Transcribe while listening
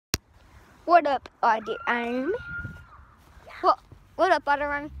What up, Audio Arm? Well, what up, Audio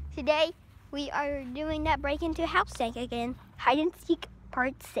Arm? Today we are doing that break into house tank again. Hide and seek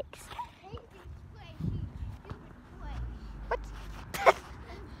part 6. What?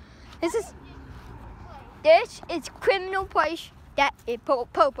 This is criminal place. That is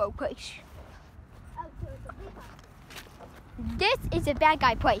popo place. This is a bad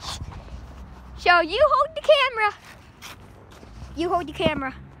guy place. So you hold the camera. You hold the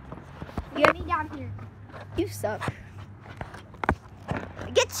camera. Get me down here. You suck.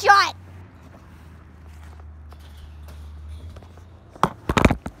 Get shot.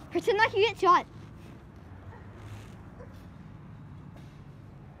 Pretend like you get shot.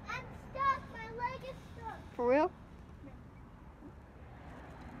 I'm stuck. My leg is stuck. For real?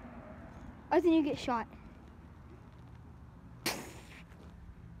 I think you get shot.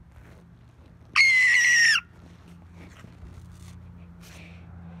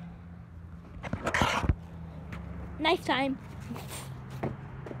 Knife time.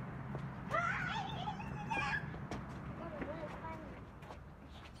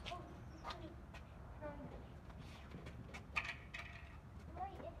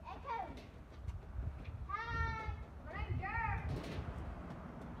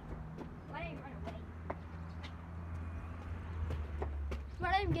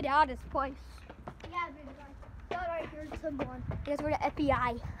 Let him get out of this place. Yeah, but I thought I heard someone. Because we're the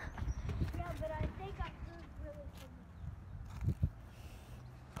FBI. Yeah, but I think I heard really someone.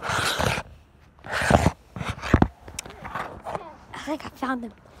 I think I found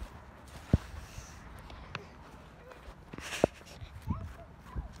him.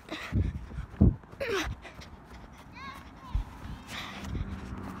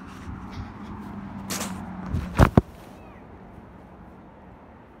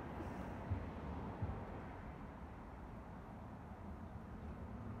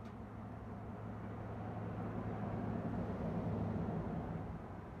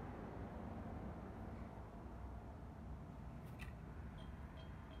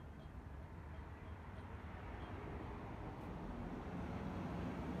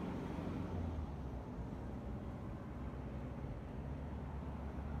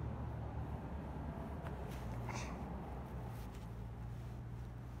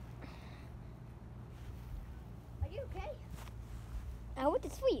 Are you okay? I went to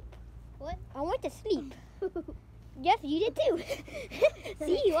sleep. What? I went to sleep. Yes, you did too.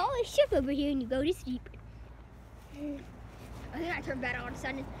 See, you always shift over here and you go to sleep. I think I turned bad all of a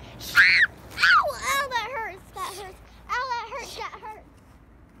sudden. Ow! Ow, that hurts. That hurts. Ow, that hurts. That hurts.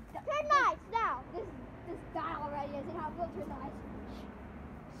 Turn nice now. This died already. Isn't how it feels. Turn nice.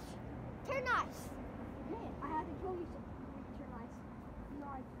 Turn nice. Man, I have to tell you something. Turn nice.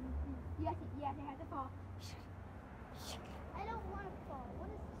 Nice. Yes, it has to fall. I don't want to fall. What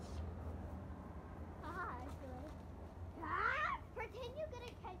is this? Haha, actually. Ah! Pretend you're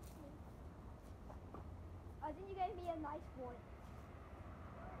gonna catch me. I think you gave me a nice boy.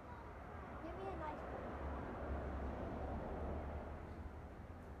 Give me a nice boy.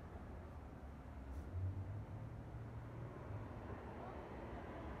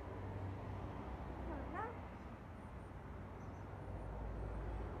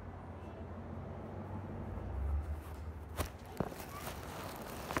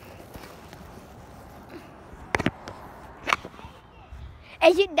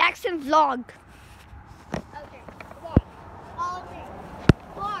 Agent Daxon vlog. Okay, walk. All day.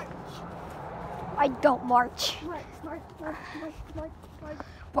 March. I don't march. March.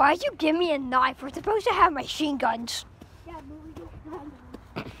 Why'd you give me a knife? We're supposed to have machine guns. Yeah, but we don't have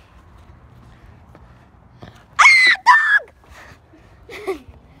them. Ah, dog!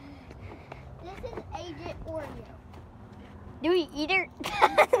 This is Agent Oreo. Do we eat her?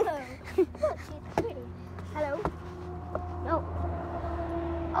 Hello. Look, she's pretty. Hello? No.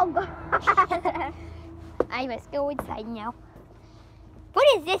 Oh, God. I must go inside now. What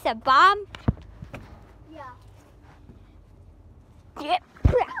is this, a bomb? Yeah. Yep.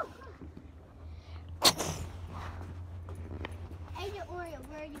 Agent Oreo,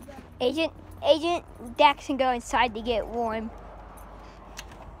 where are you going? Agent Daxon go inside to get warm.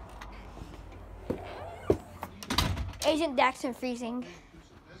 Agent Daxon freezing.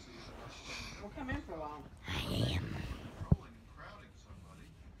 We'll come in for long. I am.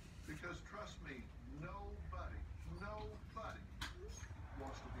 Because trust me, nobody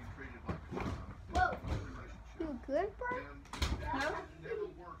wants to be treated like a child. Whoa. You good, bro? And that never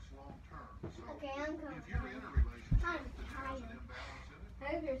works long term. So Okay, I'm coming. if you're in a relationship I'm that has tired. an imbalance in it,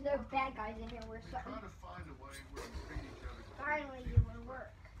 I hope there's no bad guys in here. We're then try to find a way where you treat each other. Finally, you will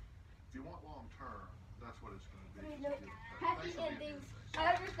work. If you want long term, that's what it's going to be. Happy endings.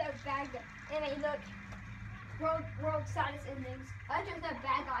 I hope there's no bad guys. Wait, look. World status endings. I just have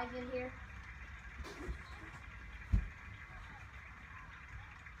bad guys in here.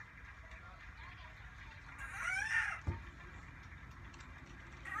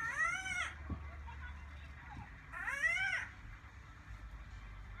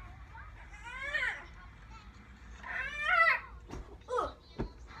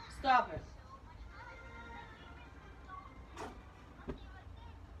 Stop it.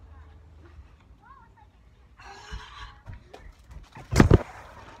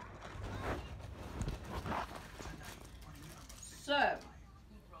 So,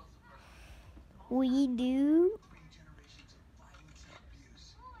 We do.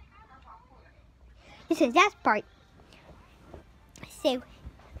 This is that part. So,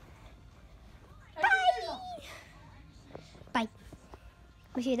 bye.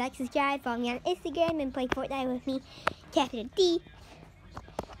 Make sure you like, subscribe, follow me on Instagram, and play Fortnite with me. Capital D,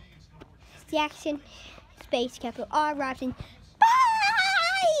 the action, space, capital R, Robson,